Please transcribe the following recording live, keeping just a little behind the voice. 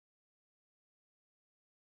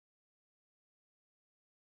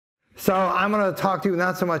So I'm going to talk to you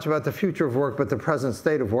not so much about the future of work, but the present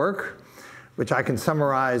state of work, which I can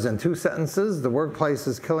summarize in 2 sentences. The workplace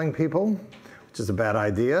is killing people, which is a bad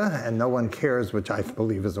idea, and no one cares, which I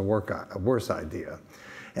believe is a worse idea.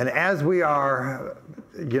 And as we are,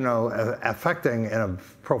 affecting in a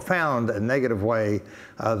profound and negative way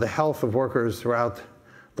the health of workers throughout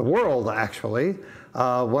the world, actually,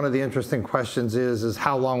 one of the interesting questions is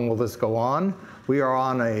how long will this go on? We are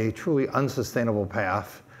on a truly unsustainable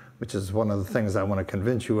path, which is one of the things I want to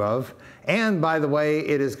convince you of. And by the way,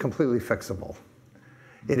 it is completely fixable.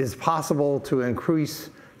 It is possible to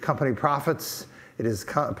increase company profits. It is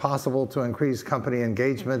possible to increase company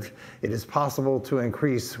engagement. It is possible to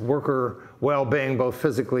increase worker well-being, both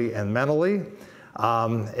physically and mentally.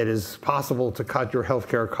 It is possible to cut your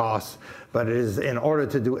healthcare costs, but it is, in order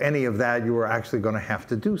to do any of that, you are actually going to have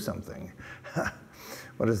to do something.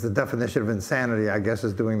 What is the definition of insanity? I guess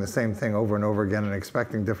is doing the same thing over and over again and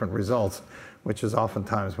expecting different results, which is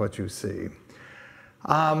oftentimes what you see.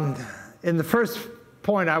 In the first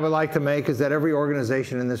point I would like to make is that every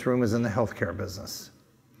organization in this room is in the healthcare business.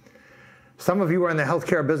 Some of you are in the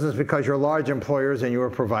healthcare business because you're large employers and you are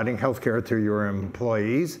providing healthcare to your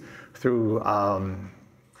employees through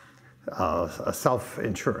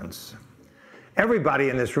self-insurance. Everybody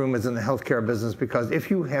in this room is in the healthcare business because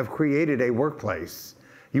if you have created a workplace,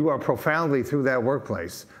 you are profoundly, through that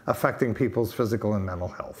workplace, affecting people's physical and mental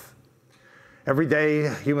health. Every day,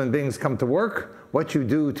 human beings come to work. What you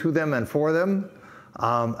do to them and for them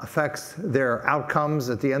affects their outcomes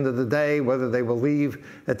at the end of the day, whether they will leave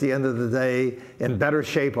at the end of the day in better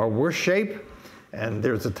shape or worse shape. And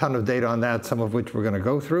there's a ton of data on that, some of which we're going to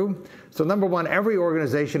go through. So number one, every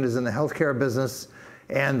organization is in the healthcare business.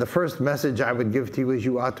 And the first message I would give to you is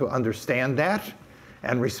you ought to understand that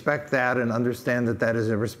and respect that and understand that that is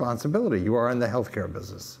a responsibility. You are in the healthcare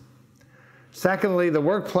business. Secondly, the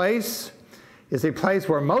workplace is a place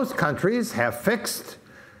where most countries have fixed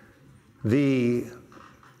the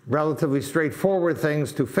relatively straightforward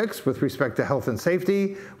things to fix with respect to health and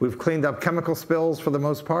safety. We've cleaned up chemical spills for the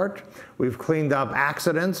most part. We've cleaned up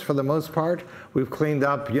accidents for the most part. We've cleaned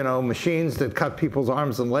up, machines that cut people's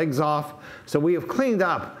arms and legs off. So we have cleaned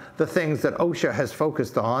up the things that OSHA has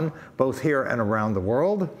focused on, both here and around the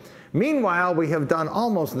world. Meanwhile, we have done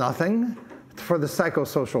almost nothing for the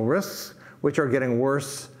psychosocial risks, which are getting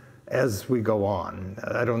worse as we go on.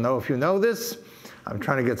 I don't know if you know this. I'm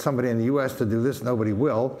trying to get somebody in the US to do this. Nobody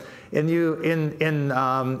will. In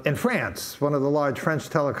France, one of the large French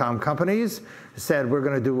telecom companies said, we're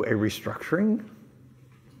going to do a restructuring.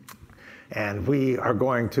 And we are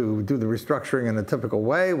going to do the restructuring in a typical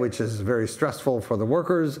way, which is very stressful for the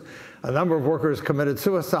workers. A number of workers committed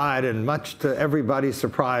suicide, and much to everybody's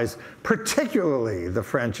surprise, particularly the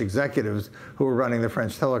French executives who were running the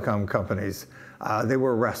French telecom companies, they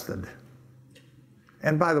were arrested.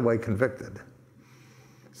 And by the way, convicted.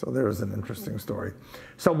 So there's an interesting story.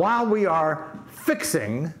 So while we are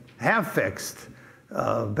have fixed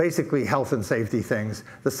basically health and safety things,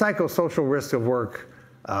 the psychosocial risks of work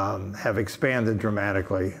have expanded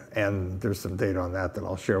dramatically, and there's some data on that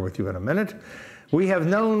I'll share with you in a minute. We have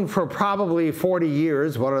known for probably 40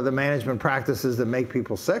 years what are the management practices that make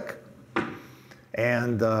people sick,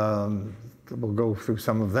 and we'll go through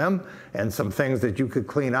some of them, and some things that you could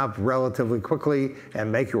clean up relatively quickly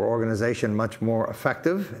and make your organization much more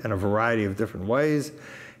effective in a variety of different ways.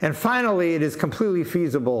 And finally, it is completely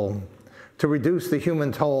feasible to reduce the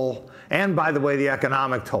human toll, and by the way, the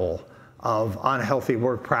economic toll of unhealthy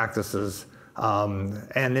work practices,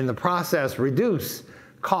 and in the process, reduce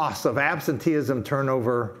costs of absenteeism,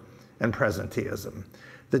 turnover, and presenteeism.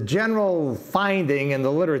 The general finding in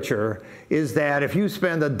the literature is that if you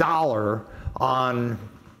spend $1 on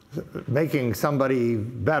making somebody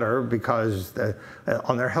better because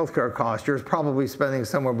on their healthcare costs, you're probably spending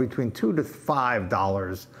somewhere between $2 to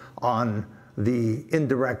 $5 on the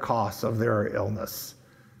indirect costs of their illness.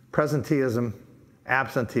 Presenteeism,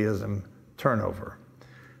 absenteeism, turnover,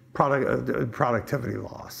 productivity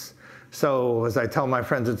loss. So as I tell my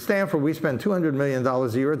friends at Stanford, we spend $200 million a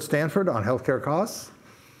year at Stanford on healthcare costs.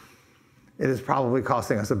 It is probably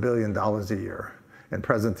costing us $1 billion a year in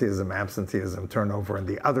presenteeism, absenteeism, turnover, and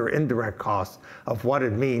the other indirect costs of what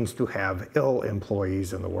it means to have ill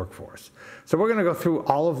employees in the workforce. So we're going to go through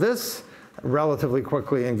all of this relatively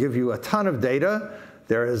quickly and give you a ton of data.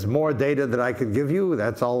 There is more data that I could give you.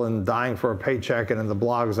 That's all in Dying for a Paycheck and in the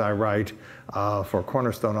blogs I write for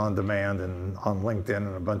Cornerstone On Demand and on LinkedIn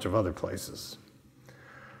and a bunch of other places.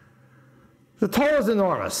 The toll is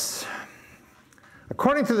enormous.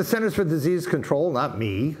 According to the Centers for Disease Control, not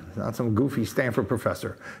me, not some goofy Stanford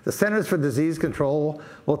professor, the Centers for Disease Control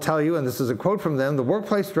will tell you, and this is a quote from them, the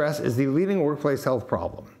workplace stress is the leading workplace health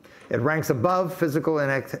problem. It ranks above physical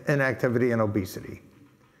inactivity and obesity.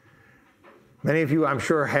 Many of you, I'm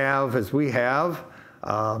sure, have, as we have,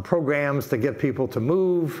 programs to get people to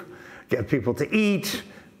move, get people to eat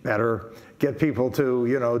better, get people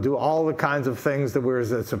to, do all the kinds of things that we're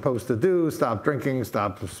supposed to do, stop drinking,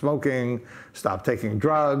 stop smoking, stop taking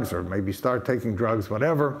drugs, or maybe start taking drugs,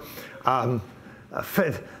 whatever. The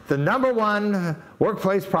number one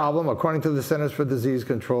workplace problem, according to the Centers for Disease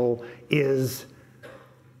Control, is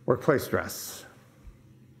workplace stress.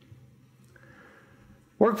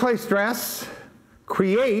 Workplace stress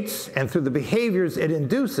creates, and through the behaviors it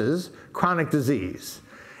induces, chronic disease.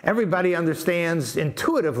 Everybody understands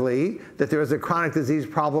intuitively that there is a chronic disease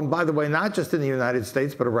problem, by the way, not just in the United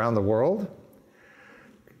States, but around the world.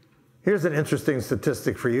 Here's an interesting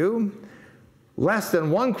statistic for you. Less than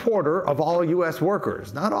 1/4 of all US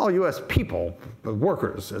workers, not all US people, but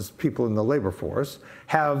workers as people in the labor force,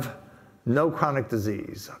 have no chronic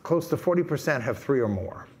disease. Close to 40% have 3 or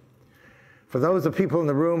more. For those of people in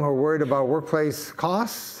the room who are worried about workplace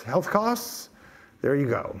costs, health costs, there you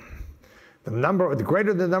go. The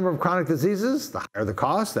greater the number of chronic diseases, the higher the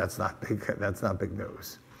cost. That's not big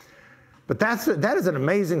news. But that is an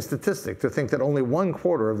amazing statistic to think that only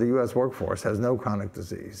 1/4 of the US workforce has no chronic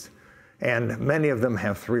disease. And many of them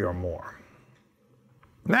have 3 or more.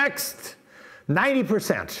 Next,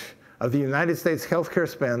 90% of the United States healthcare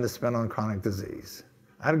spend is spent on chronic disease.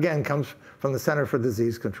 That again comes from the Center for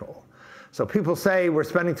Disease Control. So people say we're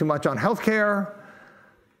spending too much on healthcare.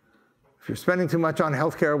 If you're spending too much on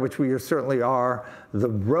healthcare, which we certainly are, the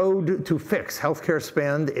road to fix healthcare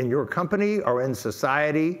spend in your company or in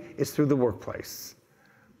society is through the workplace.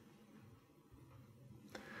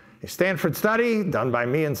 A Stanford study done by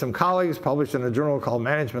me and some colleagues, published in a journal called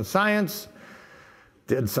Management Science,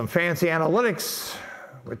 did some fancy analytics,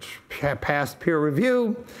 which passed peer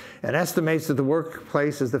review, and estimates that the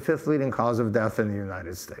workplace is the 5th leading cause of death in the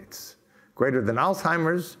United States. Greater than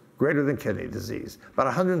Alzheimer's, greater than kidney disease, about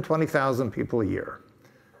 120,000 people a year.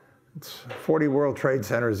 It's 40 World Trade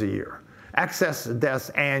Centers a year. Excess deaths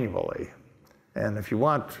annually. And if you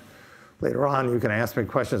want, later on, you can ask me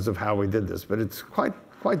questions of how we did this, but it's quite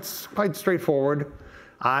straightforward.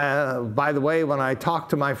 By the way, when I talk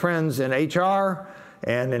to my friends in HR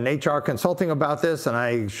and in HR consulting about this, and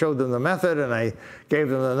I showed them the method and I gave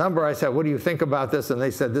them the number, I said, what do you think about this? And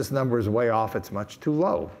they said, this number is way off, it's much too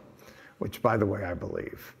low, which, by the way, I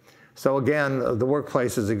believe. So again, the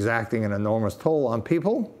workplace is exacting an enormous toll on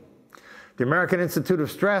people. The American Institute of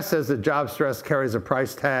Stress says that job stress carries a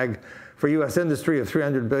price tag for US industry of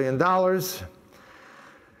 $300 billion.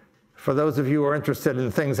 For those of you who are interested in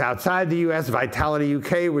things outside the US, Vitality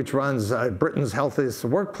UK, which runs Britain's Healthiest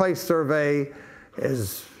Workplace Survey,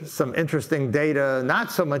 is some interesting data,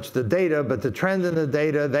 not so much the data, but the trend in the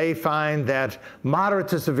data. They find that moderate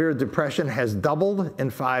to severe depression has doubled in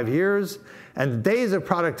 5 years, and days of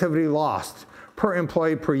productivity lost per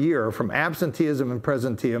employee per year from absenteeism and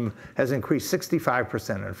presenteeism has increased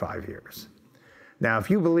 65% in 5 years. Now, if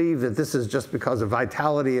you believe that this is just because of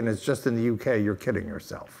Vitality and it's just in the UK, you're kidding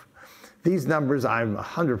yourself. These numbers, I'm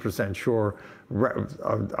 100% sure,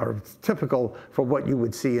 are typical for what you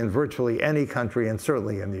would see in virtually any country, and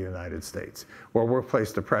certainly in the United States, where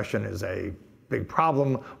workplace depression is a big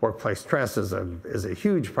problem, workplace stress is a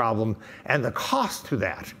huge problem, and the cost to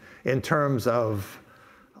that in terms of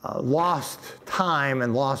lost time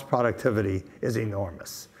and lost productivity is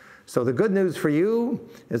enormous. So the good news for you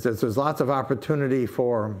is that there's lots of opportunity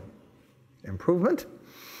for improvement.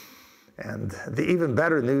 And the even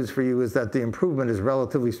better news for you is that the improvement is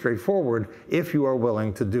relatively straightforward if you are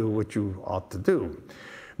willing to do what you ought to do.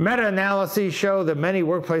 Meta-analyses show that many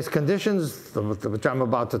workplace conditions, which I'm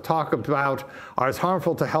about to talk about, are as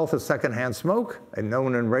harmful to health as secondhand smoke, a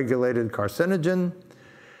known and regulated carcinogen.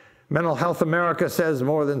 Mental Health America says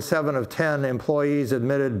more than 7 of 10 employees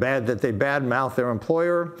admitted that they badmouthed their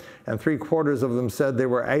employer, and 3/4 of them said they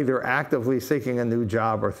were either actively seeking a new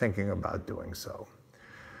job or thinking about doing so.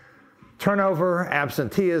 Turnover,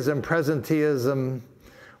 absenteeism, presenteeism,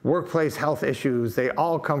 workplace health issues, they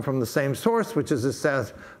all come from the same source, which is a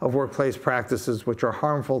set of workplace practices which are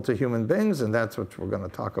harmful to human beings, and that's what we're going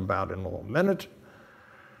to talk about in a little minute.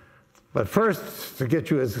 But first, to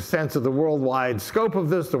get you a sense of the worldwide scope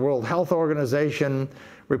of this, the World Health Organization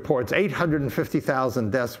reports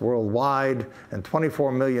 850,000 deaths worldwide and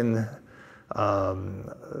 24 million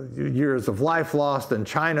years of life lost. In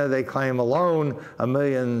China, they claim alone 1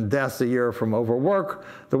 million deaths a year from overwork.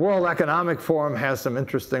 The World Economic Forum has some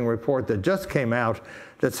interesting report that just came out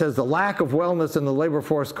that says the lack of wellness in the labor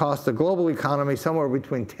force costs the global economy somewhere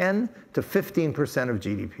between 10 to 15% of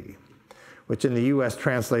GDP, which in the US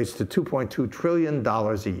translates to $2.2 trillion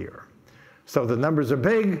a year. So the numbers are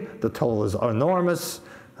big, the toll is enormous.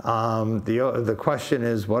 The question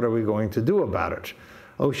is, what are we going to do about it?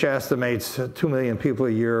 OSHA estimates 2 million people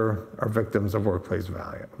a year are victims of workplace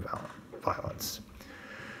violence.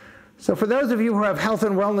 So for those of you who have health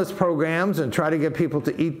and wellness programs and try to get people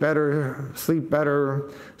to eat better, sleep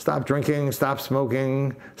better, stop drinking, stop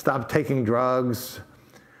smoking, stop taking drugs,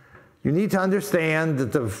 you need to understand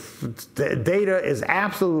that the data is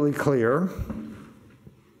absolutely clear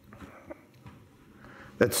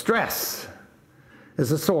that stress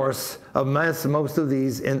is a source of most of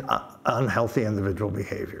these unhealthy individual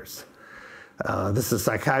behaviors. This is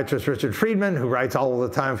psychiatrist Richard Friedman, who writes all the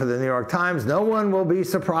time for the New York Times. No one will be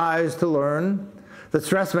surprised to learn that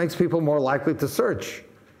stress makes people more likely to search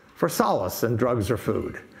for solace in drugs or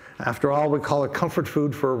food. After all, we call it comfort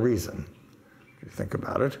food for a reason, if you think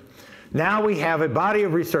about it. Now we have a body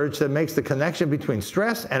of research that makes the connection between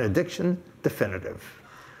stress and addiction definitive.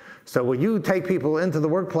 So when you take people into the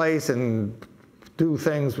workplace and do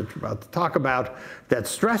things, which we're about to talk about, that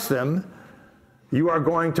stress them, you are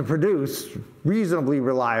going to produce reasonably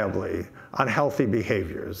reliably unhealthy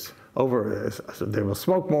behaviors. So they will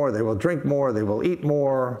smoke more, they will drink more, they will eat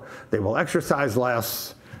more, they will exercise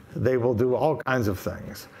less, they will do all kinds of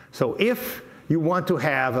things. So if you want to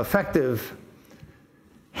have effective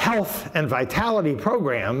health and vitality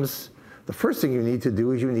programs, the first thing you need to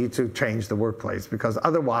do is you need to change the workplace, because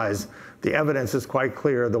otherwise the evidence is quite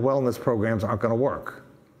clear the wellness programs aren't going to work.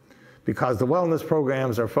 Because the wellness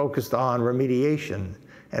programs are focused on remediation,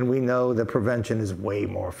 and we know that prevention is way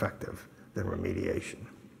more effective than remediation.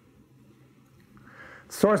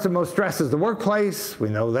 The source of most stress is the workplace. We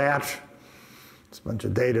know that. There's a bunch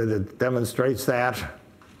of data that demonstrates that.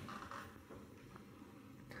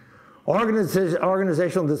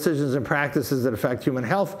 Organizational decisions and practices that affect human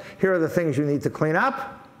health. Here are the things you need to clean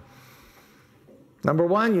up. Number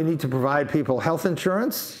one, you need to provide people health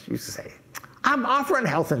insurance. You say, I'm offering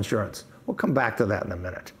health insurance. We'll come back to that in a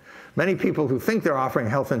minute. Many people who think they're offering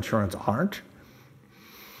health insurance aren't.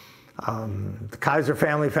 The Kaiser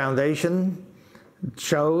Family Foundation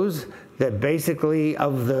shows that basically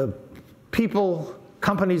of the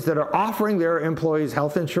companies that are offering their employees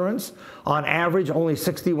health insurance, on average, only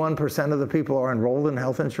 61% of the people are enrolled in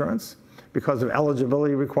health insurance because of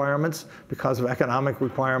eligibility requirements, because of economic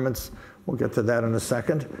requirements. We'll get to that in a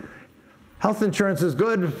second. Health insurance is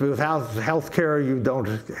good. Without health care, you don't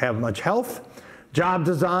have much health. Job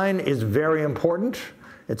design is very important.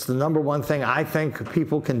 It's the number one thing I think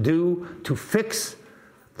people can do to fix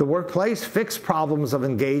the workplace, fix problems of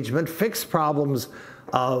engagement, fix problems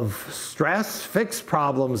of stress, fix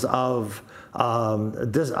problems of all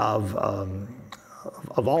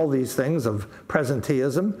these things, of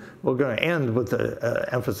presenteeism. We're going to end with the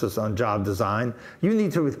emphasis on job design.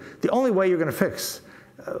 The only way you're going to fix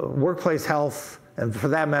workplace health, and for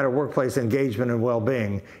that matter, workplace engagement and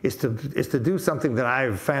well-being, is to do something that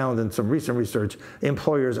I've found in some recent research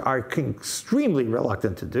employers are extremely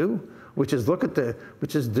reluctant to do, which is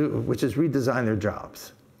redesign their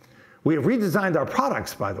jobs. We have redesigned our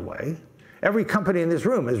products, by the way. Every company in this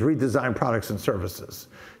room has redesigned products and services.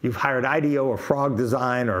 You've hired IDEO or Frog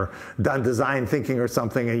Design or done design thinking or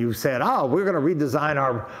something, and you've said, oh, we're going to redesign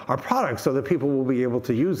our products so that people will be able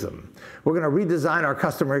to use them. We're going to redesign our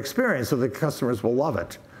customer experience so that customers will love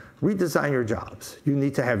it. Redesign your jobs. You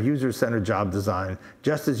need to have user-centered job design,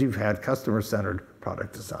 just as you've had customer-centered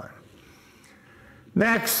product design.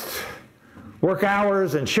 Next, work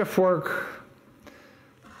hours and shift work.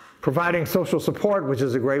 Providing social support, which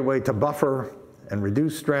is a great way to buffer and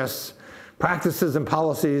reduce stress. Practices and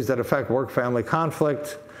policies that affect work-family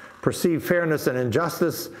conflict. Perceived fairness and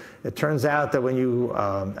injustice. It turns out that when you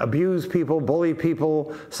abuse people, bully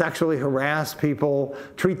people, sexually harass people,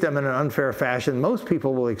 treat them in an unfair fashion, most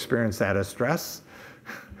people will experience that as stress.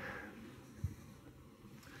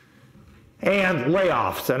 And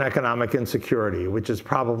layoffs and economic insecurity, which is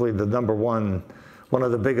probably the one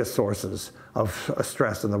of the biggest sources of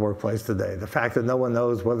stress in the workplace today. The fact that no one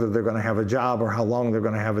knows whether they're going to have a job or how long they're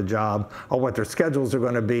going to have a job or what their schedules are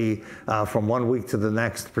going to be from one week to the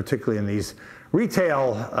next, particularly in these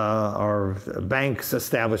retail or banks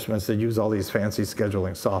establishments that use all these fancy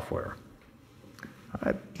scheduling software.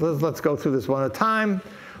 All right, let's go through this one at a time.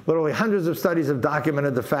 Literally hundreds of studies have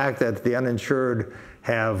documented the fact that the uninsured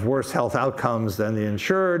have worse health outcomes than the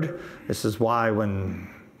insured. This is why when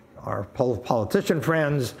our politician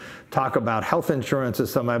friends talk about health insurance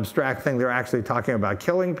as some abstract thing, they're actually talking about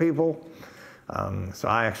killing people. So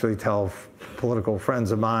I actually tell political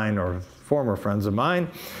friends of mine or former friends of mine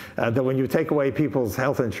that when you take away people's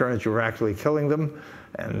health insurance, you're actually killing them.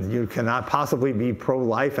 And you cannot possibly be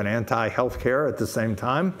pro-life and anti-health care at the same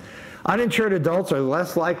time. Uninsured adults are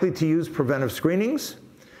less likely to use preventive screenings.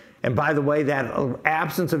 And by the way, that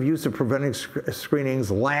absence of use of preventive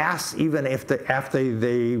screenings lasts even after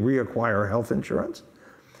they reacquire health insurance.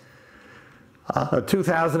 A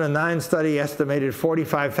 2009 study estimated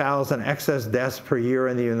 45,000 excess deaths per year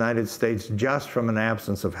in the United States just from an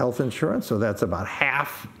absence of health insurance. So that's about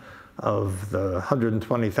half of the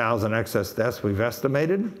 120,000 excess deaths we've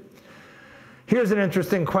estimated. Here's an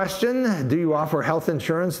interesting question. Do you offer health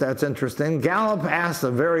insurance? That's interesting. Gallup asks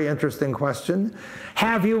a very interesting question.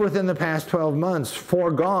 Have you, within the past 12 months,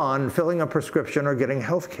 foregone filling a prescription or getting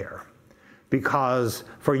health care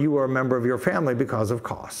for you or a member of your family because of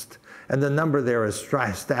cost? And the number there is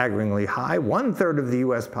staggeringly high. 1/3 of the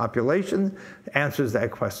US population answers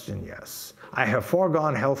that question yes. I have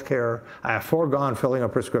foregone health care. I have foregone filling a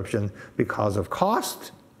prescription because of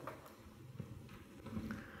cost.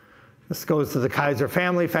 This goes to the Kaiser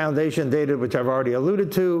Family Foundation data, which I've already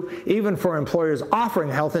alluded to. Even for employers offering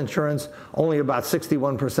health insurance, only about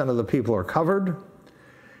 61% of the people are covered.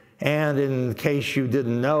 And in case you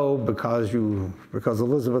didn't know, because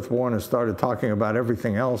Elizabeth Warren has started talking about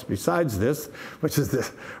everything else besides this, which is the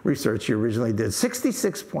research she originally did,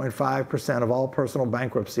 66.5% of all personal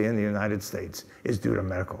bankruptcy in the United States is due to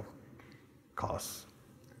medical costs.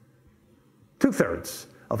 2/3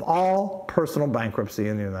 of all personal bankruptcy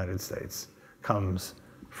in the United States comes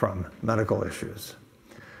from medical issues.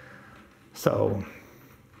 So,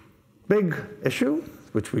 big issue,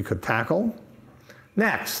 which we could tackle.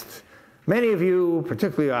 Next, many of you,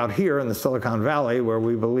 particularly out here in the Silicon Valley, where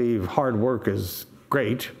we believe hard work is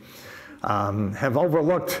great, have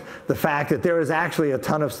overlooked the fact that there is actually a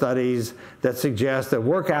ton of studies that suggest that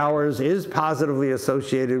work hours is positively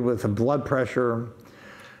associated with blood pressure,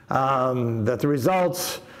 that the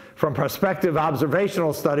results from prospective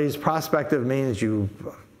observational studies, prospective means you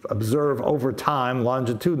observe over time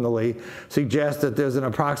longitudinally, suggest that there's an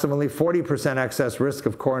approximately 40% excess risk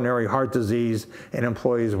of coronary heart disease in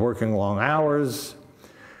employees working long hours.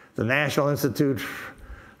 The National Institute,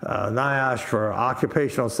 NIOSH, for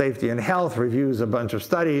Occupational Safety and Health reviews a bunch of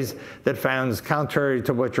studies that found, contrary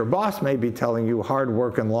to what your boss may be telling you, hard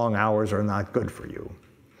work and long hours are not good for you.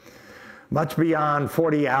 Much beyond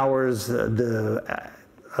 40 hours, the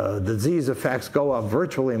disease effects go up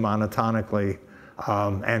virtually monotonically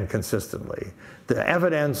and consistently. The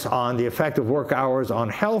evidence on the effect of work hours on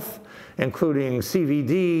health, including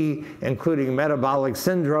CVD, including metabolic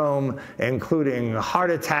syndrome, including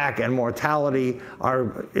heart attack and mortality,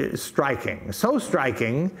 is striking. So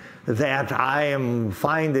striking that I am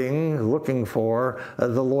looking for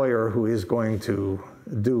the lawyer who is going to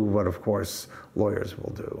do what, of course, lawyers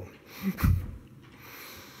will do.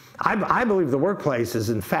 I believe the workplace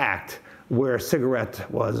is, in fact, where cigarettes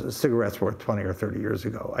were 20 or 30 years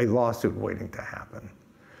ago, a lawsuit waiting to happen.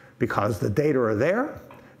 Because the data are there,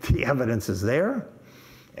 the evidence is there,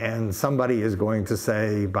 and somebody is going to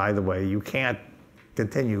say, by the way, you can't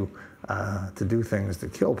continue to do things to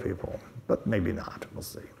kill people, but maybe not, we'll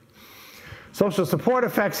see. Social support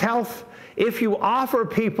affects health. If you offer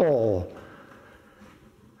people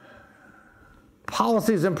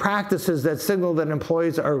policies and practices that signal that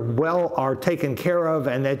employees are taken care of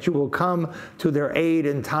and that you will come to their aid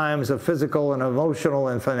in times of physical and emotional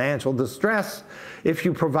and financial distress, if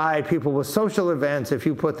you provide people with social events, if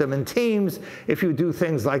you put them in teams, if you do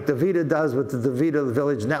things like DaVita does with the DaVita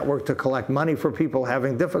Village Network to collect money for people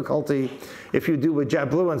having difficulty, if you do what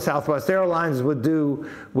JetBlue and Southwest Airlines would do,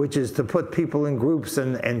 which is to put people in groups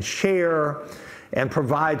and share and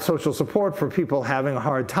provide social support for people having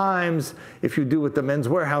hard times, if you do what the Men's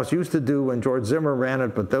Warehouse used to do when George Zimmer ran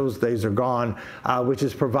it, but those days are gone, which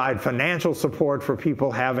is provide financial support for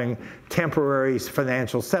people having temporary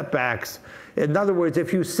financial setbacks. In other words,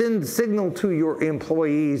 if you signal to your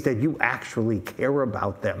employees that you actually care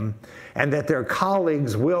about them and that their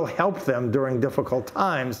colleagues will help them during difficult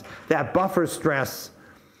times, that buffers stress,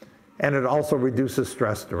 and it also reduces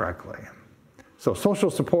stress directly. So social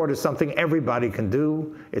support is something everybody can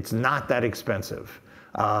do. It's not that expensive.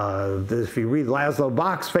 If you read Laszlo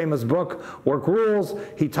Bock's famous book, Work Rules,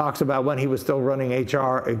 he talks about when he was still running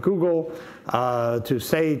HR at Google, to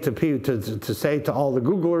say to all the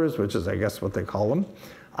Googlers, which is I guess what they call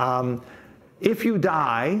them, if you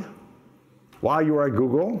die while you are at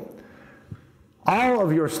Google, all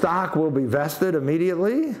of your stock will be vested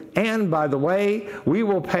immediately, and by the way, we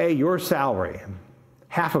will pay your salary,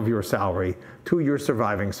 half of your salary, to your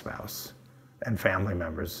surviving spouse and family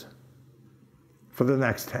members for the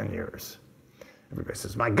next 10 years. Everybody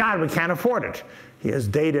says, my God, we can't afford it. He has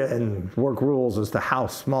data and work rules as to how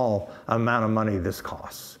small amount of money this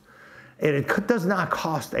costs. And it does not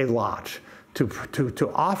cost a lot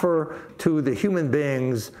to offer to the human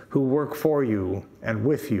beings who work for you and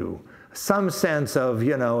with you some sense of,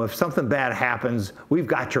 if something bad happens, we've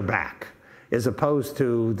got your back, as opposed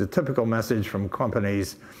to the typical message from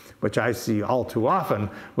companies, which I see all too often,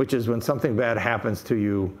 which is when something bad happens to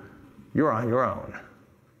you, you're on your own.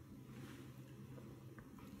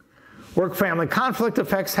 Work-family conflict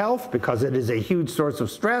affects health because it is a huge source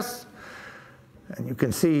of stress. And you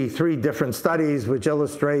can see 3 different studies which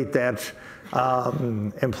illustrate that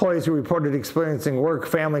employees who reported experiencing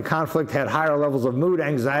work-family conflict had higher levels of mood,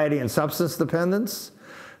 anxiety, and substance dependence.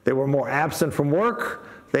 They were more absent from work.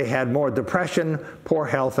 They had more depression, poor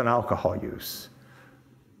health, and alcohol use.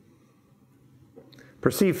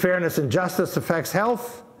 Perceived fairness and justice affects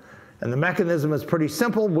health. And the mechanism is pretty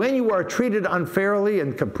simple. When you are treated unfairly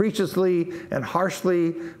and capriciously and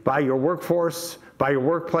harshly by your workforce, by your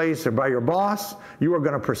workplace, or by your boss, you are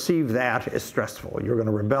going to perceive that as stressful. You're going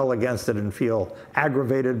to rebel against it and feel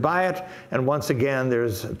aggravated by it. And once again,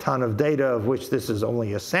 there's a ton of data of which this is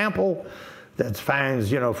only a sample that finds,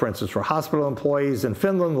 for instance, for hospital employees in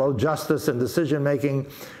Finland, low justice and decision-making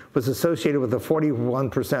was associated with a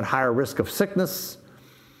 41% higher risk of sickness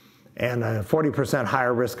and a 40%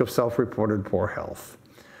 higher risk of self-reported poor health.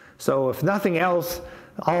 So if nothing else,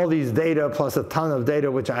 all these data plus a ton of data,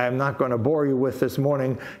 which I am not going to bore you with this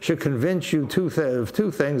morning, should convince you of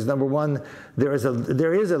two things. Number one, there is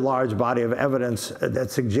a large body of evidence that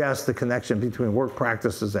suggests the connection between work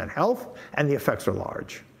practices and health, and the effects are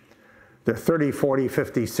large. They're 30, 40,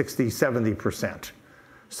 50, 60, 70%.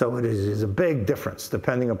 So it is a big difference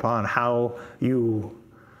depending upon how you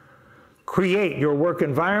create your work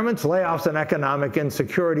environments. Layoffs and economic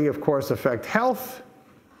insecurity, of course, affect health.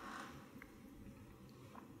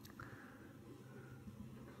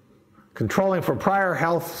 Controlling for prior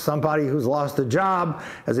health, somebody who's lost a job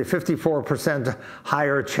has a 54%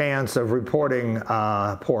 higher chance of reporting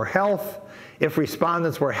poor health. If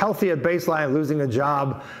respondents were healthy at baseline, losing a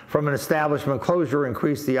job from an establishment closure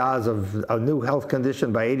increased the odds of a new health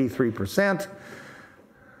condition by 83%.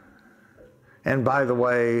 And by the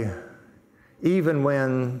way, even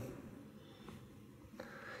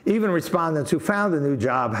respondents who found a new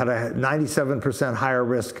job had a 97% higher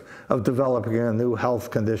risk of developing a new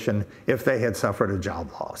health condition if they had suffered a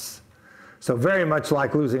job loss. So very much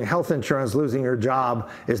like losing health insurance, losing your job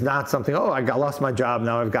is not something, oh, I lost my job,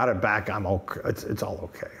 now I've got it back, I'm okay. It's all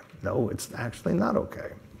okay. No, it's actually not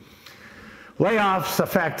okay. Layoffs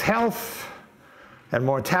affect health and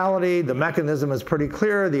mortality. The mechanism is pretty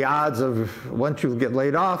clear. The odds of, once you get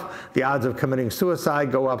laid off, the odds of committing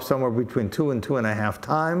suicide go up somewhere between 2 and 2.5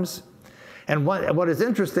 times. And what is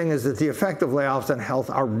interesting is that the effect of layoffs on health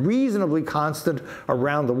are reasonably constant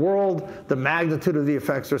around the world. The magnitude of the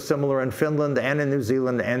effects are similar in Finland and in New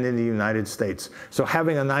Zealand and in the United States. So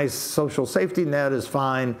having a nice social safety net is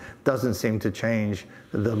fine, doesn't seem to change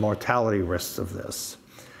the mortality risks of this,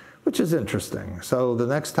 which is interesting. So the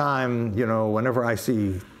next time, whenever I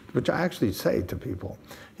see, which I actually say to people,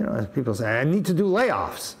 people say, I need to do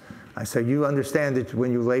layoffs. I say, you understand that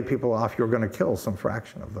when you lay people off, you're going to kill some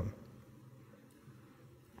fraction of them.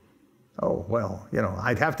 Oh, well,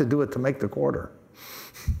 I'd have to do it to make the quarter.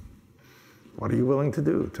 What are you willing to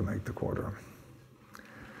do to make the quarter?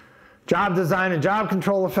 Job design and job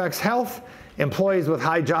control affects health. Employees with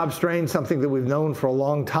high job strain, something that we've known for a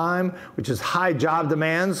long time, which is high job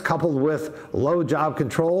demands coupled with low job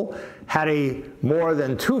control, had a more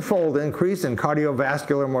than 2-fold increase in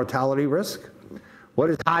cardiovascular mortality risk.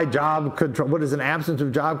 What is high job control? What is an absence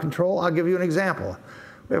of job control? I'll give you an example.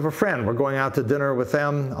 We have a friend. We're going out to dinner with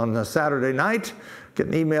them on a Saturday night. Get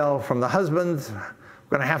an email from the husband.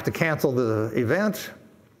 We're going to have to cancel the event.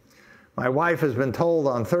 My wife has been told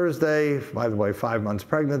on Thursday, by the way, 5 months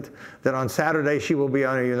pregnant, that on Saturday she will be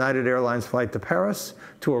on a United Airlines flight to Paris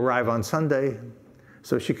to arrive on Sunday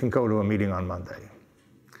so she can go to a meeting on Monday.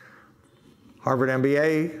 Harvard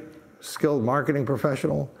MBA, skilled marketing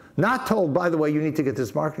professional, not told, by the way, you need to get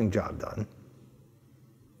this marketing job done.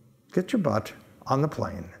 Get your butt on the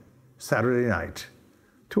plane Saturday night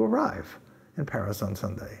to arrive in Paris on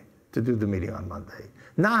Sunday to do the meeting on Monday.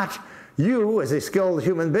 Not you, as a skilled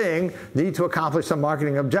human being, need to accomplish some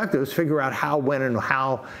marketing objectives, figure out how, when, and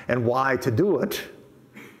how, and why to do it.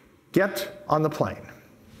 get on the plane.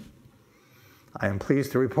 I am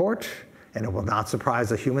pleased to report, and it will not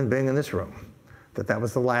surprise a human being in this room, that that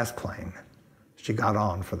was the last plane she got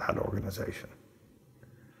on for that organization.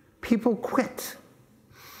 People quit.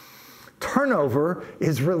 Turnover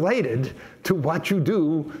is related to what you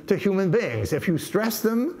do to human beings. If you stress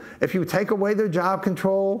them, if you take away their job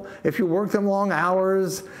control, if you work them long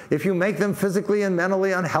hours, if you make them physically and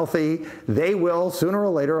mentally unhealthy, they will, sooner or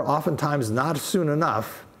later, oftentimes not soon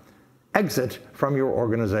enough, exit from your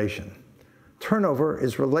organization. Turnover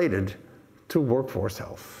is related to workforce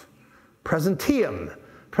health.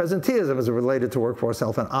 Presenteeism is related to workforce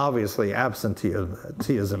health, and obviously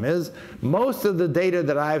absenteeism is. Most of the data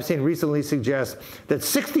that I've seen recently suggests that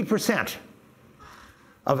 60%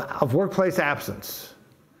 of workplace absence,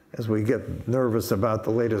 as we get nervous about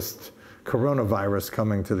the latest coronavirus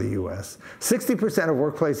coming to the US, 60% of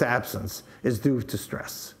workplace absence is due to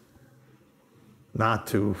stress, not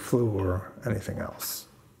to flu or anything else.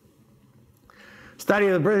 Study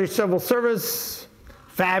of the British Civil Service,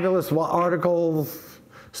 fabulous articles,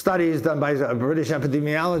 studies done by a British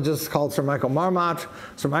epidemiologist called Sir Michael Marmot.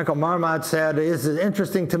 Sir Michael Marmot said, "This is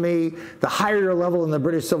interesting to me. The higher your level in the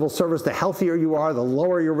British Civil Service, the healthier you are, the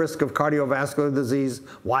lower your risk of cardiovascular disease.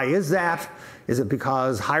 Why is that? Is it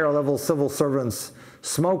because higher level civil servants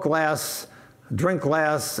smoke less, drink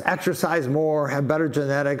less, exercise more, have better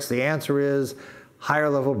genetics?" The answer is higher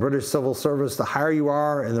level British Civil Service. The higher you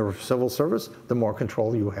are in the civil service, the more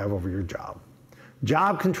control you have over your job.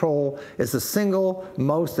 Job control is the single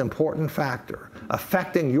most important factor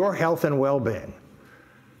affecting your health and well-being.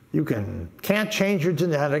 You can't change your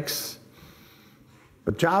genetics,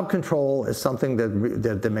 but job control is something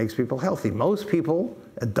that makes people healthy. Most people,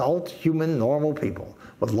 adult, human, normal people,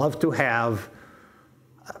 would love to have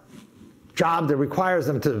a job that requires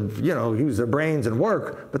them to, use their brains and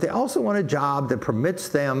work, but they also want a job that permits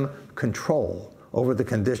them control over the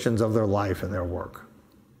conditions of their life and their work.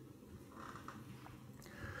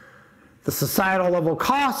 The societal level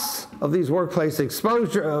costs of these workplace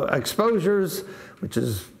exposures, which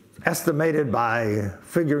is estimated by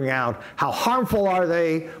figuring out how harmful are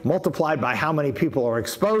they, multiplied by how many people are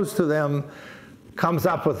exposed to them, comes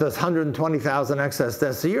up with this 120,000 excess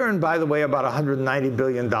deaths a year, and by the way, about $190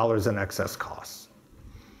 billion in excess costs.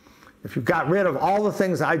 If you got rid of all the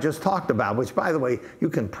things I just talked about, which by the way, you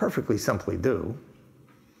can perfectly simply do,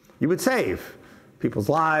 you would save people's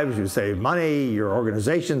lives, you save money, your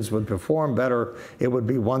organizations would perform better, it would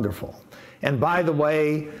be wonderful. And by the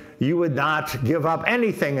way, you would not give up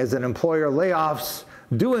anything as an employer. Layoffs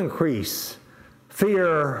do increase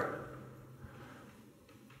fear,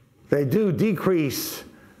 they do decrease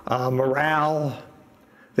morale,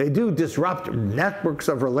 they do disrupt networks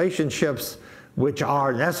of relationships which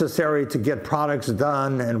are necessary to get products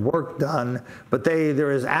done and work done, but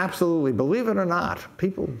there is absolutely, believe it or not,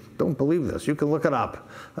 people don't believe this, you can look it up,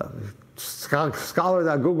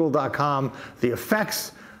 scholar.google.com, the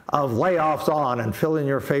effects of layoffs on, and fill in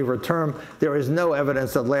your favorite term, there is no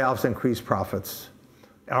evidence that layoffs increase profits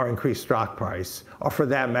or increase stock price, or for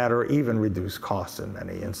that matter, even reduce costs in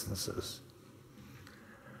many instances.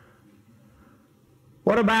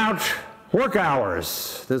 What about work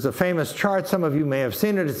hours? There's a famous chart, some of you may have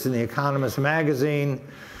seen it, it's in The Economist magazine.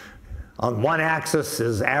 On one axis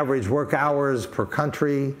is average work hours per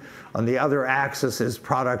country, on the other axis is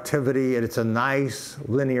productivity, and it's a nice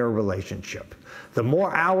linear relationship. The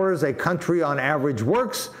more hours a country on average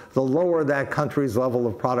works, the lower that country's level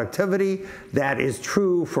of productivity. That is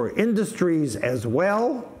true for industries as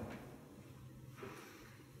well.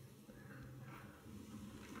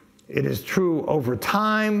 It is true over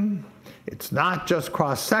time. It's not just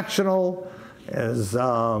cross-sectional, as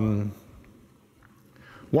one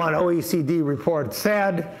OECD report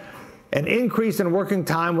said. An increase in working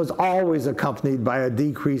time was always accompanied by a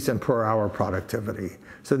decrease in per-hour productivity.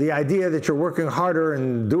 So the idea that you're working harder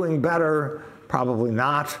and doing better, probably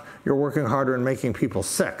not. You're working harder and making people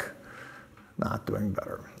sick, not doing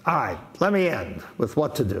better. All right, let me end with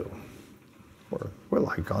what to do. We're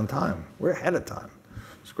like on time. We're ahead of time.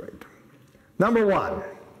 It's great. Number one,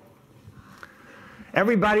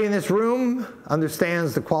 everybody in this room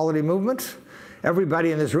understands the quality movement.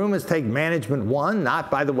 Everybody in this room has taken Management 1,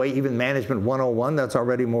 not, by the way, even Management 101, that's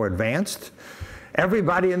already more advanced.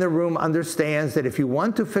 Everybody in the room understands that if you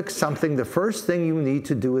want to fix something, the first thing you need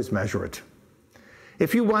to do is measure it.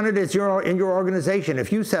 If you wanted it in your organization,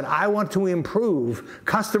 if you said, I want to improve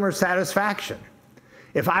customer satisfaction,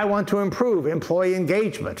 if I want to improve employee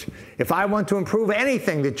engagement, if I want to improve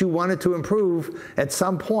anything that you wanted to improve at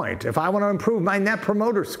some point, if I want to improve my Net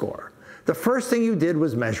Promoter Score, the first thing you did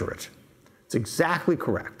was measure it. It's exactly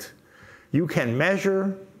correct. You can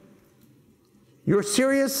measure You're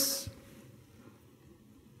serious?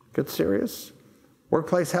 Get serious?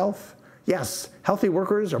 Workplace health? Yes, healthy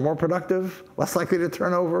workers are more productive, less likely to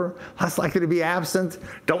turn over, less likely to be absent.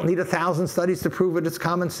 Don't need 1,000 studies to prove it. It's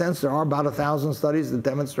common sense. There are about 1,000 studies that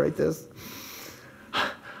demonstrate this.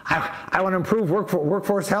 I want to improve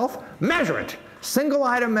workforce health? Measure it. Single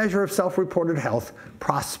item measure of self-reported health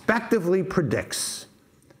prospectively predicts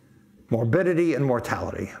morbidity and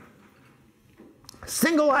mortality.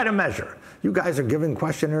 Single item measure. You guys are giving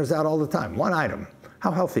questionnaires out all the time. One item.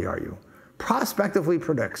 How healthy are you? Prospectively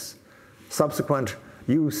predicts subsequent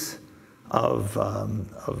use of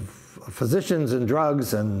physicians and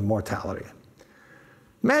drugs and mortality.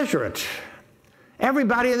 Measure it.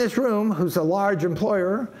 Everybody in this room who's a large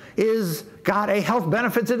employer got a health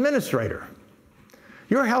benefits administrator.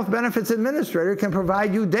 Your health benefits administrator can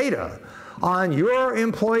provide you data on your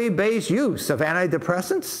employee-based use of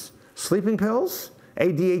antidepressants, sleeping pills,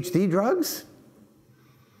 ADHD drugs.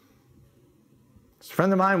 A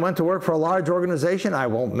friend of mine went to work for a large organization. I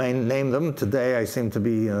won't name them today. I seem to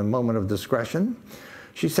be in a moment of discretion.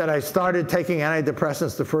 She said, I started taking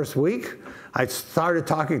antidepressants the first week. I started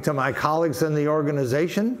talking to my colleagues in the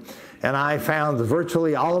organization, and I found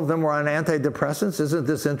virtually all of them were on antidepressants. Isn't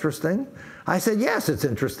this interesting? I said, yes, it's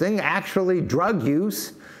interesting. Actually, drug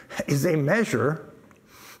use is a measure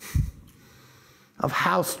of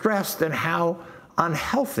how stressed and how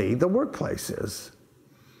unhealthy the workplace is.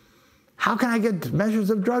 How can I get measures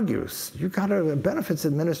of drug use? You've got a benefits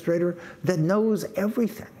administrator that knows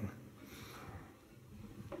everything.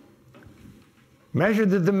 Measure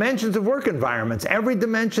the dimensions of work environments. Every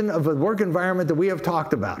dimension of a work environment that we have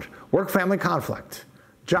talked about. Work-family conflict,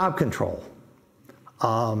 job control,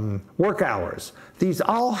 work hours. These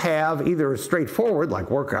all have either straightforward,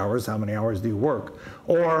 like work hours, how many hours do you work,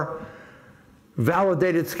 or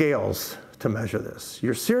validated scales to measure this.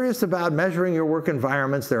 You're serious about measuring your work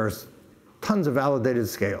environments. There are tons of validated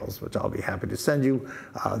scales, which I'll be happy to send you.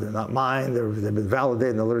 They're not mine. They've been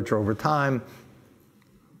validated in the literature over time.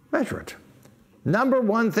 Measure it. Number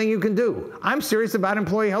one thing you can do. I'm serious about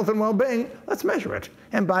employee health and well-being. Let's measure it.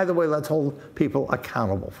 And by the way, let's hold people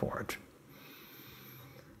accountable for it.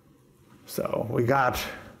 So we got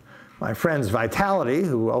my friends Vitality,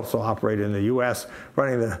 who also operate in the US,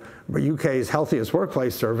 running the UK's Healthiest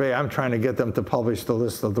Workplace Survey. I'm trying to get them to publish the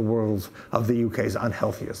list of the UK's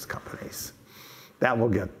unhealthiest companies. That will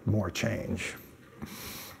get more change.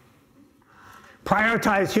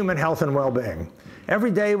 Prioritize human health and well-being.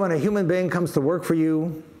 Every day when a human being comes to work for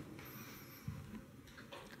you,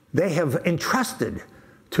 they have entrusted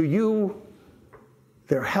to you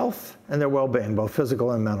their health and their well-being, both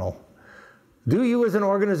physical and mental. Do you as an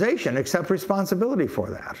organization accept responsibility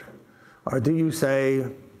for that? Or do you say,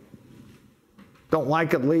 don't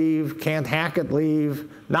like it, leave, can't hack it, leave,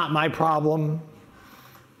 not my problem?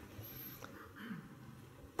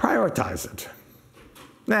 Prioritize it.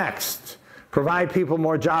 Next, provide people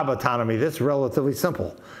more job autonomy. This is relatively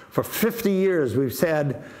simple. For 50 years, we've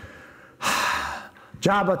said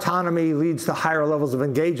job autonomy leads to higher levels of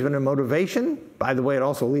engagement and motivation. By the way, it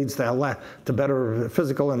also leads to better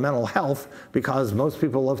physical and mental health because most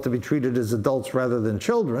people love to be treated as adults rather than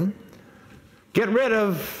children. Get rid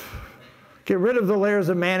of the layers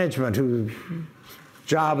of management whose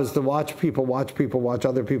job is to watch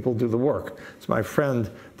other people do the work. As my friend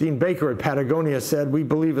Dean Baker at Patagonia said, we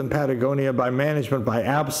believe in Patagonia by management by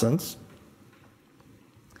absence.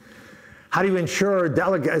 How do you ensure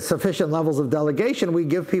sufficient levels of delegation? We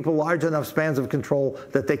give people large enough spans of control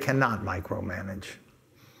that they cannot micromanage.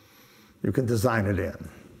 You can design it in.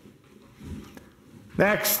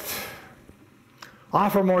 Next,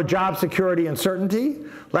 offer more job security and certainty.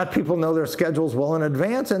 Let people know their schedules well in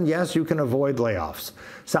advance, and yes, you can avoid layoffs.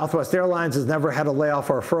 Southwest Airlines has never had a layoff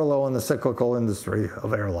or a furlough in the cyclical industry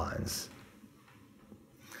of airlines.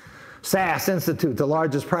 SAS Institute, the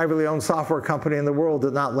largest privately owned software company in the world,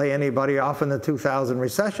 did not lay anybody off in the 2000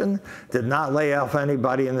 recession, did not lay off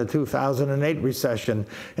anybody in the 2008 recession.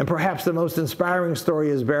 And perhaps the most inspiring story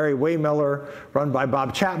is Barry Waymiller, run by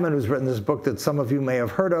Bob Chapman, who's written this book that some of you may have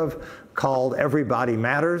heard of called Everybody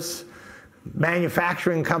Matters.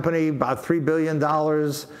 Manufacturing company, about $3 billion.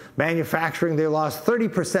 Manufacturing, they lost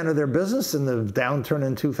 30% of their business in the downturn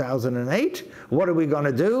in 2008. What are we going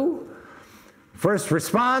to do? First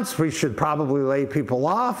response, we should probably lay people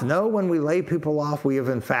off. No, when we lay people off, we have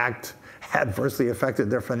in fact adversely affected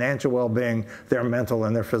their financial well-being, their mental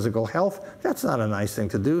and their physical health. That's not a nice thing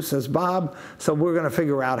to do, says Bob. So we're going to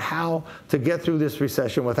figure out how to get through this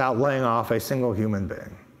recession without laying off a single human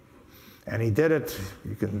being. And he did it.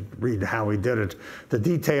 You can read how he did it. The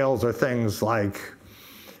details are things like,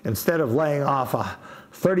 instead of laying off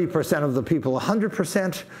 30% of the people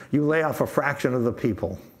 100%, you lay off a fraction of the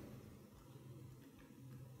people.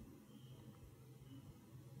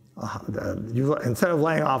 Instead of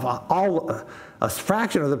laying off a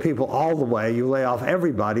fraction of the people all the way, you lay off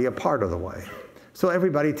everybody a part of the way. So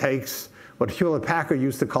everybody takes what Hewlett-Packard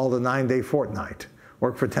used to call the 9-day fortnight.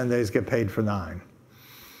 Work for 10 days, get paid for 9.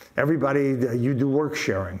 Everybody, you do work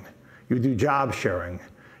sharing. You do job sharing.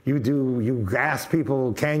 You ask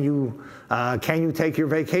people, can you take your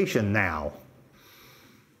vacation now?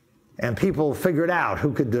 And people figured out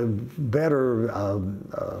who could better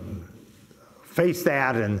face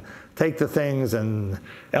that and take the things, and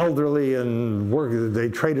elderly and work, they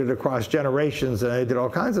traded across generations, and they did all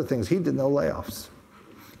kinds of things. He did no layoffs.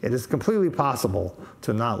 It is completely possible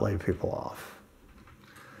to not lay people off.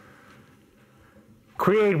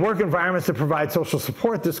 Create work environments that provide social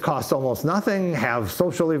support. This costs almost nothing. Have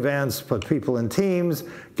social events, put people in teams,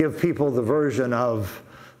 give people the version of,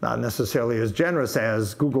 not necessarily as generous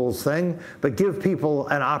as Google's thing, but give people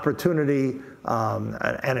an opportunity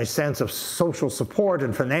and a sense of social support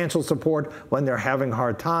and financial support when they're having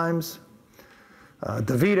hard times.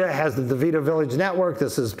 DaVita has the DaVita Village Network.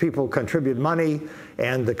 This is people contribute money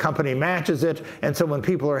and the company matches it. And so when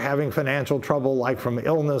people are having financial trouble, like from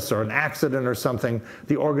illness or an accident or something,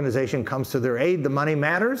 the organization comes to their aid. The money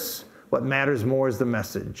matters. What matters more is the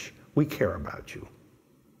message. We care about you.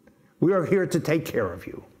 We are here to take care of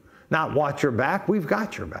you. Not watch your back, we've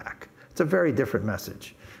got your back. It's a very different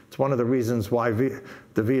message. It's one of the reasons why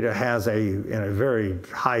DaVita has in a very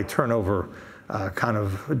high turnover kind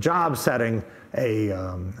of job setting, a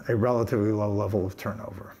relatively low level of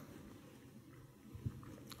turnover.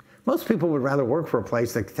 Most people would rather work for a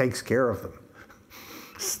place that takes care of them.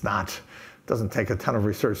 Doesn't take a ton of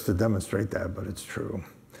research to demonstrate that, but it's true.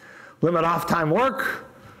 Limit off-time work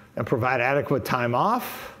and provide adequate time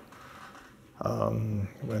off.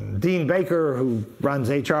 When Dean Baker, who runs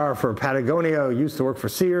HR for Patagonia, used to work for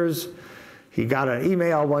Sears, he got an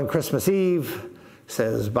email one Christmas Eve,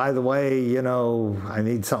 says, by the way, you know, I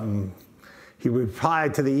need something. He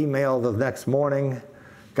replied to the email the next morning,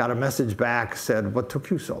 got a message back, said, what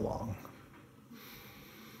took you so long?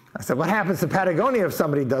 I said, what happens to Patagonia if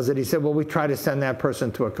somebody does it? He said, well, we try to send that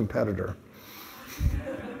person to a competitor.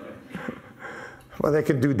 Well, they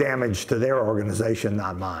can do damage to their organization,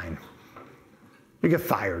 not mine. You get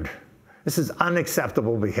fired. This is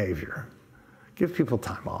unacceptable behavior. Give people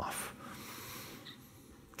time off.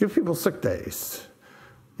 Give people sick days.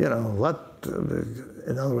 You know,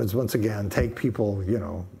 in other words, once again, take people, you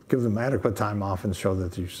know, give them adequate time off and show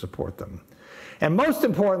that you support them. And most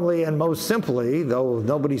importantly and most simply, though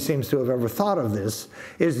nobody seems to have ever thought of this,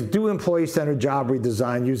 is do employee-centered job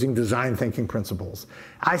redesign using design thinking principles.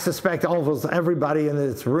 I suspect almost everybody in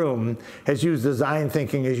this room has used design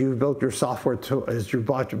thinking as you've built your software, as you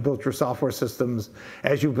built your software systems,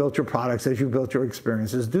 as you built your products, as you built your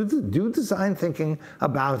experiences. Do design thinking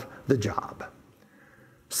about the job.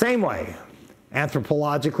 Same way,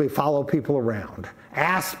 anthropologically follow people around.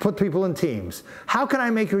 Put people in teams. How can I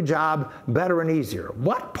make your job better and easier?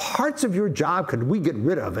 What parts of your job could we get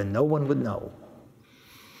rid of and no one would know?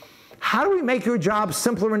 How do we make your job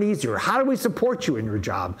simpler and easier? How do we support you in your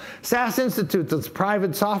job? SAS Institute, this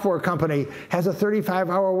private software company, has a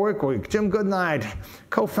 35-hour work week. Jim Goodnight,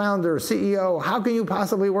 co-founder, CEO, how can you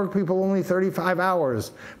possibly work people only 35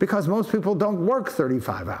 hours? Because most people don't work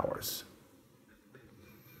 35 hours.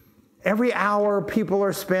 Every hour people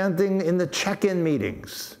are spending in the check-in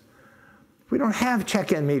meetings. We don't have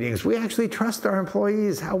check-in meetings. We actually trust our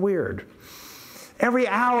employees. How weird. Every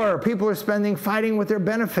hour people are spending fighting with their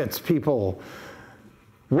benefits people,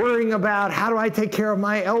 worrying about how do I take care of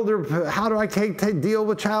my elder, how do I deal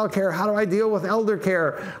with child care, how do I deal with elder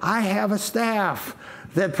care. I have a staff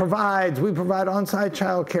that we provide on-site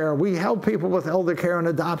child care. We help people with elder care and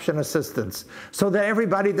adoption assistance so that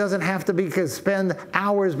everybody doesn't have to spend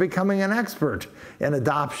hours becoming an expert in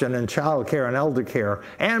adoption and child care and elder care.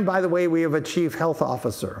 And by the way, we have a chief health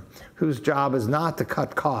officer whose job is not to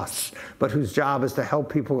cut costs, but whose job is to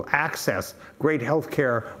help people access great health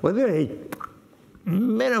care within a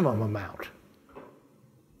minimum amount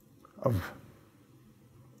of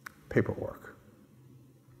paperwork.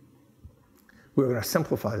 We're going to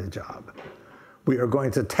simplify the job. We are going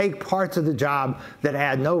to take parts of the job that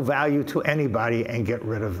add no value to anybody and get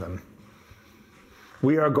rid of them.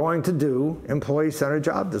 We are going to do employee-centered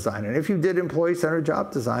job design. And if you did employee-centered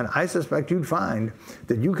job design, I suspect you'd find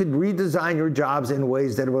that you could redesign your jobs in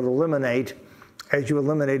ways that would eliminate, as you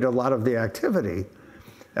eliminate a lot of the activity,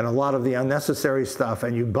 and a lot of the unnecessary stuff,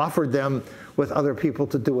 and you buffered them with other people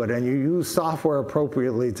to do it, and you use software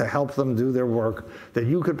appropriately to help them do their work, then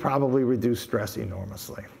you could probably reduce stress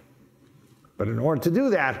enormously. But in order to do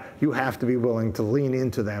that, you have to be willing to lean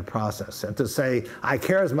into that process and to say, I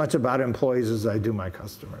care as much about employees as I do my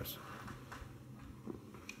customers.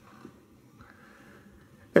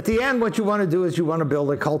 At the end, what you want to do is you want to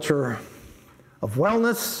build a culture of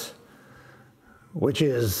wellness, which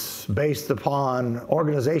is based upon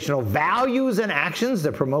organizational values and actions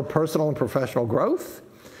that promote personal and professional growth,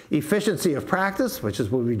 efficiency of practice, which is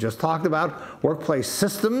what we just talked about, workplace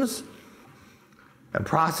systems and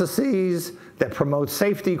processes that promote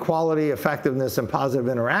safety, quality, effectiveness, and positive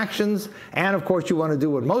interactions. And of course, you want to do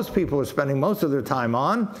what most people are spending most of their time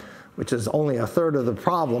on, which is only a third of the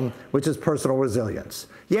problem, which is personal resilience.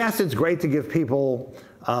 Yes, it's great to give people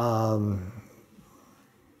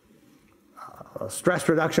stress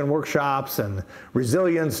reduction workshops and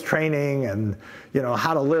resilience training and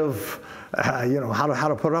how to live, how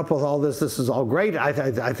to put up with all this. This is all great. I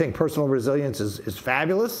think personal resilience is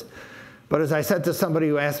fabulous. But as I said to somebody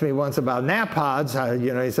who asked me once about nap pods, he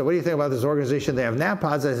said, what do you think about this organization? They have nap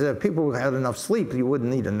pods. I said, if people who had enough sleep, you wouldn't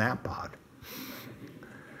need a nap pod.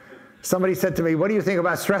 Somebody said to me, what do you think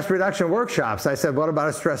about stress reduction workshops? I said, what about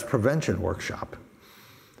a stress prevention workshop?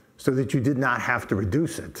 So that you did not have to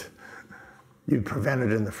reduce it. You'd prevent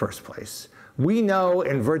it in the first place. We know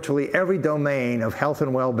in virtually every domain of health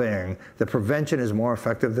and well-being that prevention is more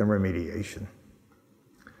effective than remediation.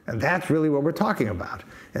 And that's really what we're talking about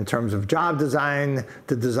in terms of job design,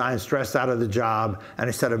 to design stress out of the job, and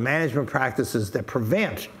a set of management practices that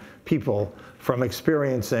prevent people from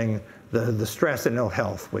experiencing the stress and ill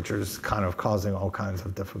health, which is kind of causing all kinds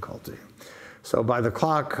of difficulty. So by the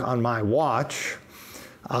clock on my watch,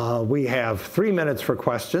 we have 3 minutes for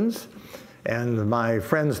questions. And my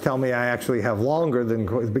friends tell me I actually have longer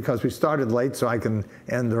than, because we started late, so I can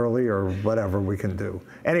end early or whatever we can do.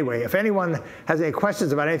 Anyway, if anyone has any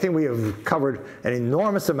questions about anything, we have covered an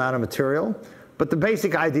enormous amount of material. But the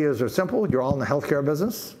basic ideas are simple. You're all in the healthcare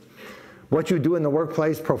business. What you do in the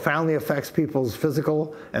workplace profoundly affects people's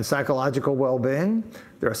physical and psychological well-being.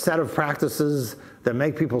 There are a set of practices that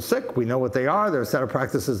make people sick. We know what they are. There are a set of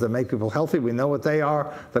practices that make people healthy. We know what they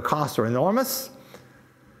are. The costs are enormous.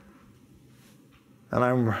 And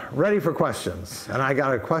I'm ready for questions. And I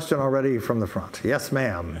got a question already from the front. Yes,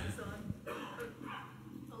 ma'am.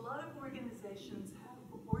 A lot of organizations have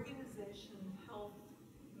organization health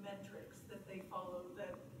metrics that they follow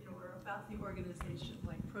that are about the organization,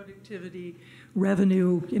 like productivity,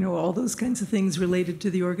 revenue, all those kinds of things related to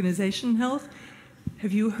the organization health.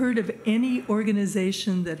 Have you heard of any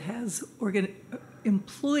organization that has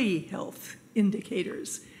employee health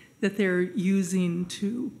indicators that they're using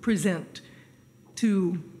to present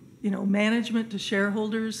to management, to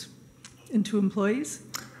shareholders, and to employees?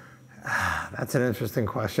 That's an interesting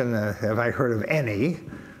question. Have I heard of any?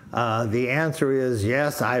 The answer is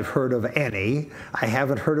yes, I've heard of any. I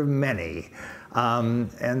haven't heard of many.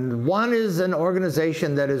 And one is an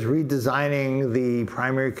organization that is redesigning the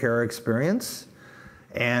primary care experience.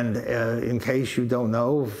 And in case you don't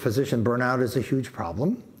know, physician burnout is a huge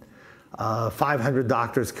problem. 500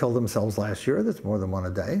 doctors killed themselves last year. That's more than one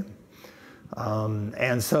a day.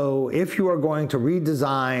 And so if you are going to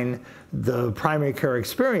redesign the primary care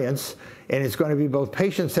experience, and it's going to be both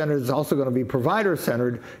patient-centered, it's also going to be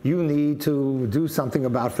provider-centered, you need to do something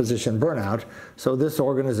about physician burnout. So this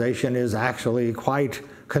organization is actually quite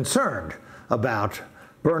concerned about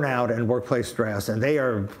burnout and workplace stress, and they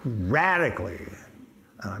are radically,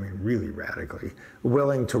 I mean really radically,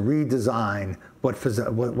 willing to redesign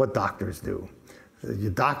what doctors do.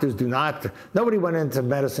 Doctors do not, nobody went into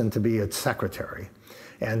medicine to be a secretary.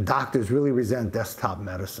 And doctors really resent desktop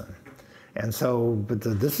medicine. And so,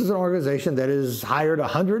 this is an organization that has hired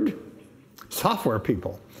 100 software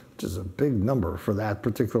people, which is a big number for that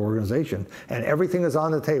particular organization. And everything is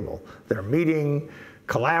on the table. They're meeting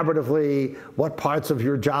collaboratively. What parts of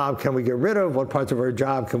your job can we get rid of? What parts of our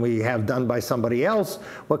job can we have done by somebody else?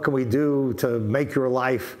 What can we do to make your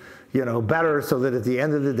life better, so that at the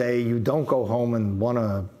end of the day, you don't go home and want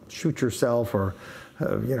to shoot yourself or,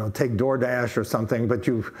 take DoorDash or something, but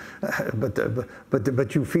you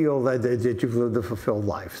feel that you've lived a fulfilled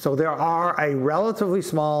life. So there are a relatively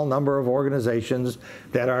small number of organizations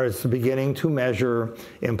that are beginning to measure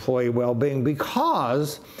employee well-being,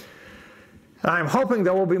 because I'm hoping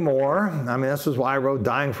there will be more. I mean, this is why I wrote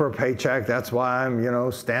Dying for a Paycheck. That's why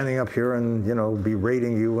I'm, standing up here and,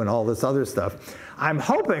 berating you and all this other stuff. I'm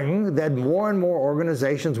hoping that more and more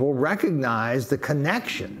organizations will recognize the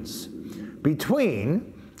connections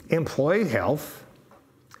between employee health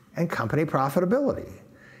and company profitability.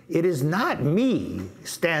 It is not me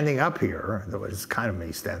standing up here, though it's kind of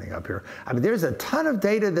me standing up here. I mean, there's a ton of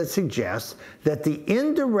data that suggests that the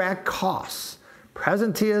indirect costs,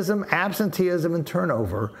 presenteeism, absenteeism, and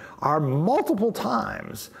turnover, are multiple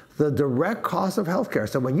times the direct cost of healthcare.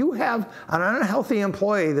 So when you have an unhealthy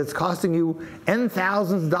employee that's costing you N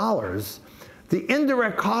thousands of dollars, the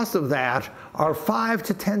indirect costs of that are 5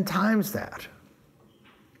 to 10 times that.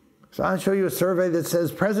 So I'll show you a survey that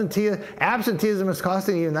says absenteeism is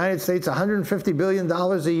costing the United States $150 billion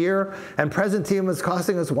a year, and presenteeism is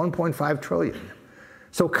costing us $1.5 trillion.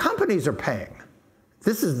 So companies are paying.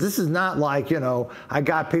 This is not like, you know, I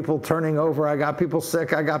got people turning over, I got people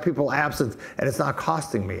sick, I got people absent, and it's not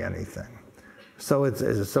costing me anything. So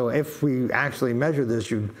so if we actually measure this,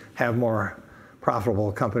 you'd have more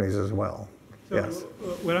profitable companies as well. So yes.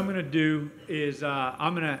 What I'm going to do is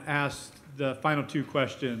I'm going to ask the final 2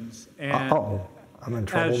 questions. And I'm in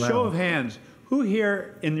trouble now. As a show of hands, who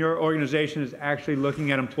here in your organization is actually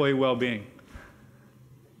looking at employee well-being?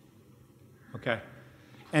 Okay.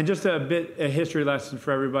 And just a history lesson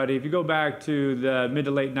for everybody. If you go back to the mid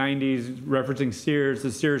to late 90s, referencing Sears,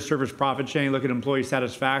 the Sears service profit chain, look at employee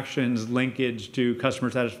satisfaction's linkage to customer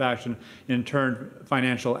satisfaction, in turn,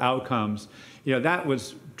 financial outcomes. You know, that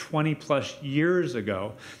was 20 plus years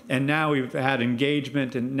ago. And now we've had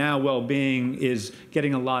engagement, and now well-being is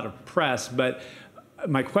getting a lot of press. But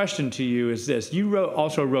my question to you is this. You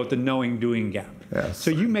also wrote the knowing doing gap. Yes.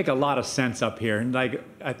 So you make a lot of sense up here. And like,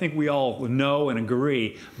 I think we all know and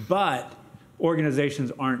agree, but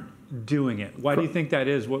organizations aren't doing it. Why do you think that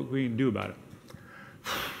is? What we can do about it?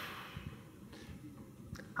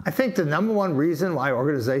 I think the #1 reason why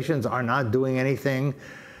organizations are not doing anything,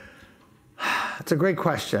 it's a great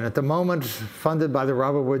question. At the moment, funded by the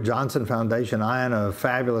Robert Wood Johnson Foundation, I and a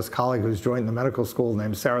fabulous colleague who's joined the medical school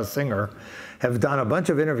named Sarah Singer have done a bunch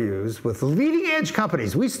of interviews with leading edge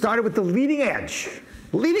companies. We started with the leading edge.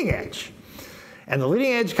 And the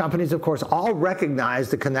leading edge companies, of course, all recognize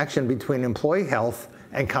the connection between employee health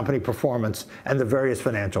and company performance and the various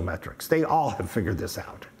financial metrics. They all have figured this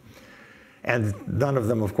out. And none of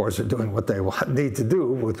them, of course, are doing what they need to do,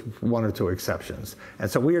 with 1 or 2 exceptions. And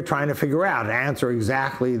so we are trying to figure out and answer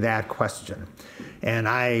exactly that question. And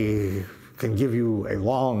I can give you a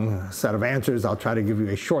long set of answers. I'll try to give you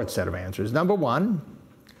a short set of answers. #1,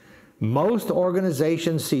 most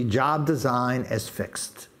organizations see job design as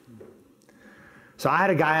fixed. So I had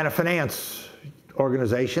a guy in a finance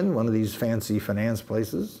organization, one of these fancy finance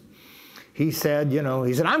places. He said,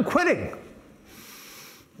 I'm quitting.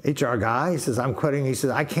 HR guy, he says, I'm quitting. He says,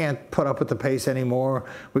 I can't put up with the pace anymore.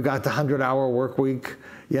 We got the 100-hour work week.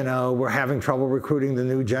 We're having trouble recruiting the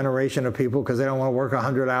new generation of people because they don't want to work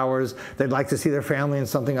 100 hours. They'd like to see their family in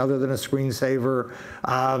something other than a screensaver.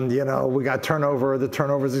 We got turnover. The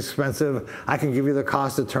turnover is expensive. I can give you the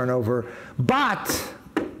cost of turnover. But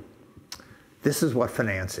this is what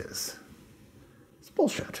finance is. It's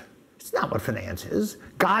bullshit. It's not what finance is.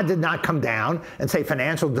 God did not come down and say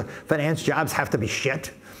finance jobs have to be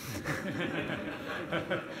shit.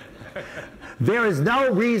 There is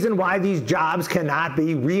no reason why these jobs cannot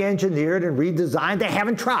be re-engineered and redesigned. They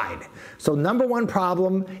haven't tried. So #1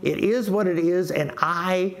 problem, it is what it is, and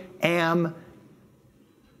I am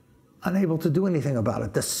unable to do anything about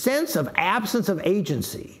it. The sense of absence of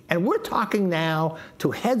agency, and we're talking now to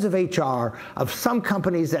heads of HR of some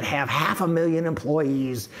companies that have 500,000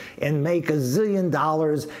 employees and make $1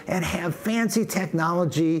 zillion and have fancy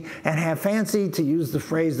technology and have fancy, to use the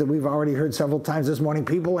phrase that we've already heard several times this morning,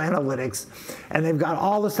 people analytics, and they've got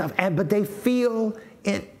all the stuff, but they feel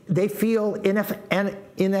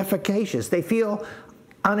inefficacious. They feel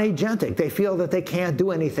unagentic. They feel that they can't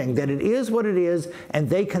do anything, that it is what it is, and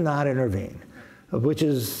they cannot intervene, which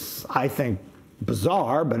is, I think,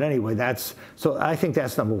 bizarre, but anyway, so I think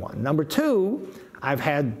that's #1. #2, I've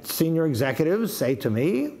had senior executives say to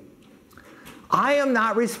me, I am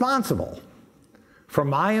not responsible for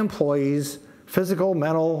my employees' physical,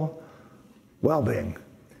 mental well-being.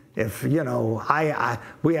 If,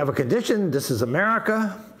 we have a condition, this is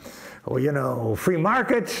America, free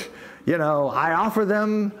market, I offer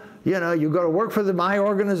them, you go to work for my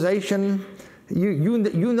organization,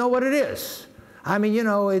 you know what it is. I mean,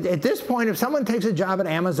 at this point, if someone takes a job at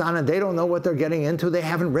Amazon and they don't know what they're getting into, they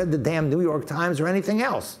haven't read the damn New York Times or anything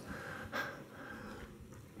else.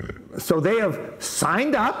 So they have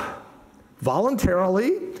signed up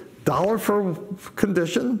voluntarily, dollar for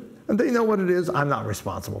condition, and they know what it is. I'm not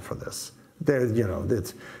responsible for this. If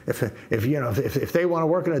they want to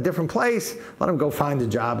work in a different place, let them go find a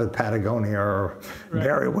job at Patagonia or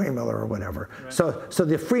Barry Wehmiller or whatever. Right. So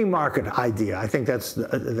the free market idea, I think that's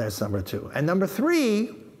 #2. And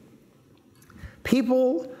 #3,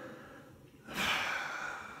 people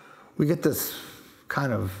we get this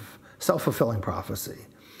kind of self-fulfilling prophecy.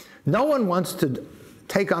 No one wants to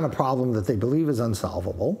take on a problem that they believe is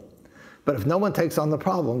unsolvable, but if no one takes on the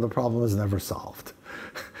problem is never solved.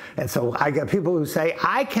 And so I get people who say,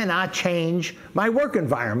 I cannot change my work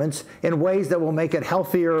environments in ways that will make it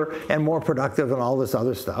healthier and more productive and all this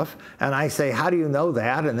other stuff. And I say, how do you know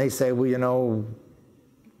that? And they say, well, you know,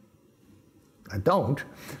 I don't,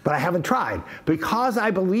 but I haven't tried. Because I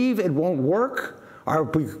believe it won't work, or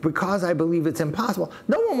because I believe it's impossible,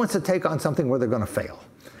 no one wants to take on something where they're going to fail.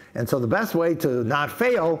 And so the best way to not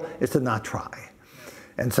fail is to not try.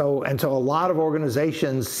 And so a lot of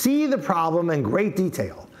organizations see the problem in great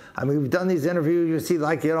detail. I mean, we've done these interviews, you see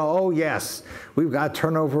like, you know, oh yes, we've got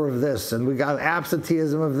turnover of this, and we got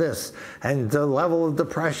absenteeism of this, and the level of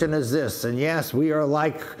depression is this, and yes, we are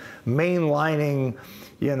like mainlining,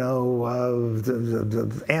 you know, the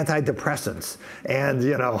antidepressants, and,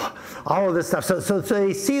 you know, all of this stuff. So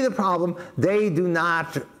they see the problem, they do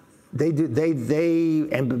not, but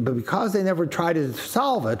because they never try to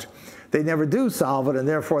solve it, they never do solve it, and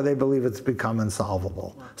therefore they believe it's become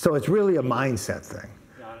unsolvable. So it's really a mindset thing.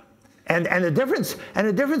 And the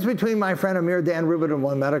difference between my friend Amir Dan Rubin and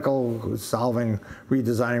One Medical, who's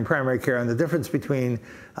redesigning primary care, and the difference between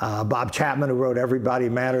Bob Chapman, who wrote Everybody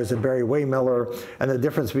Matters, and Barry Waymiller, and the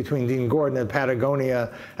difference between Dean Gordon and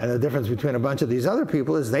Patagonia, and the difference between a bunch of these other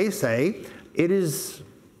people is they say it is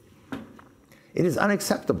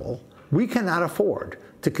unacceptable. We cannot afford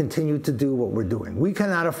to continue to do what we're doing. We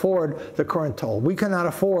cannot afford the current toll. We cannot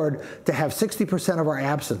afford to have 60% of our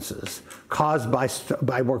absences caused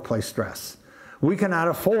by workplace stress. We cannot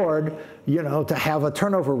afford, you know, to have a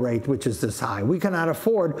turnover rate which is this high. We cannot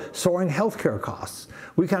afford soaring healthcare costs.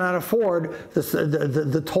 We cannot afford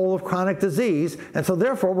the toll of chronic disease, and so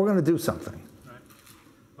therefore we're going to do something. Right.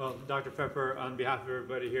 Well, Dr. Pfeffer, on behalf of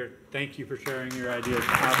everybody here, thank you for sharing your ideas.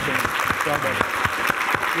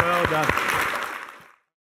 Well done.